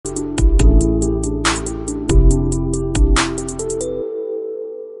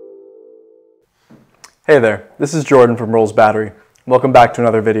Hey there, this is Jordan from Rolls Battery. Welcome back to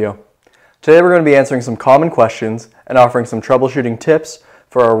another video. Today we're going to be answering some common questions and offering some troubleshooting tips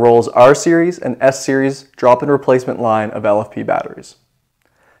for our Rolls R-Series and S-Series drop-in replacement line of LFP batteries.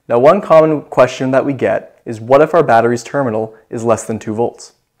 Now, one common question that we get is, what if our battery's terminal is less than 2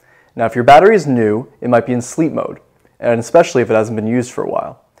 volts? Now, if your battery is new, it might be in sleep mode, and especially if it hasn't been used for a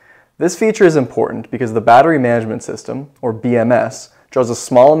while. This feature is important because the battery management system, or BMS, draws a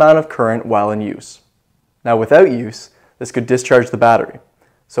small amount of current while in use. Now, without use, this could discharge the battery,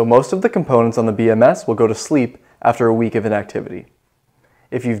 so most of the components on the BMS will go to sleep after a week of inactivity.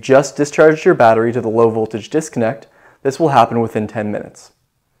 If you've just discharged your battery to the low voltage disconnect, this will happen within 10 minutes.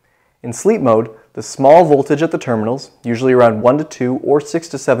 In sleep mode, the small voltage at the terminals, usually around 1 to 2 or 6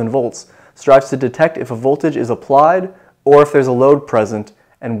 to 7 volts, strives to detect if a voltage is applied or if there's a load present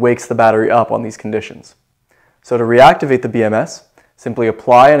and wakes the battery up on these conditions. So to reactivate the BMS, simply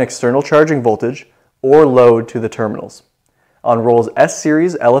apply an external charging voltage or load to the terminals. On Rolls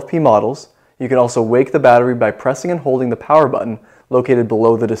S-Series LFP models, you can also wake the battery by pressing and holding the power button located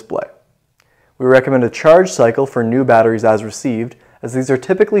below the display. We recommend a charge cycle for new batteries as received, as these are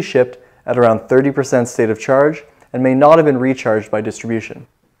typically shipped at around 30% state of charge and may not have been recharged by distribution.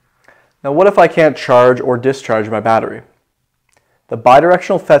 Now, what if I can't charge or discharge my battery? The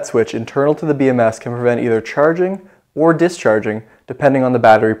bidirectional FET switch internal to the BMS can prevent either charging or discharging depending on the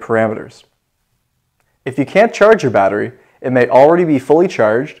battery parameters. If you can't charge your battery, it may already be fully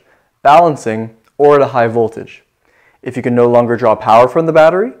charged, balancing, or at a high voltage. If you can no longer draw power from the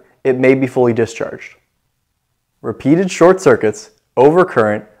battery, it may be fully discharged. Repeated short circuits,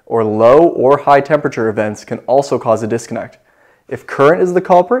 overcurrent, or low or high temperature events can also cause a disconnect. If current is the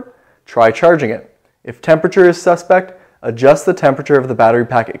culprit, try charging it. If temperature is suspect, adjust the temperature of the battery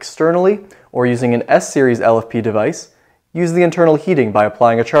pack externally, or using an S-Series LFP device, use the internal heating by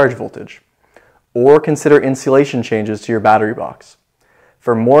applying a charge voltage. Or consider insulation changes to your battery box.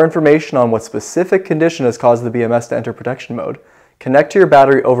 For more information on what specific condition has caused the BMS to enter protection mode, connect to your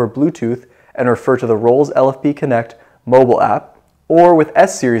battery over Bluetooth and refer to the Rolls LFP Connect mobile app, or with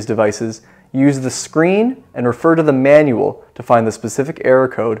S-Series devices, use the screen and refer to the manual to find the specific error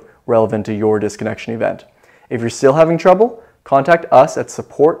code relevant to your disconnection event. If you're still having trouble, contact us at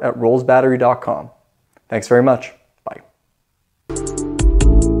support@rollsbattery.com. Thanks very much.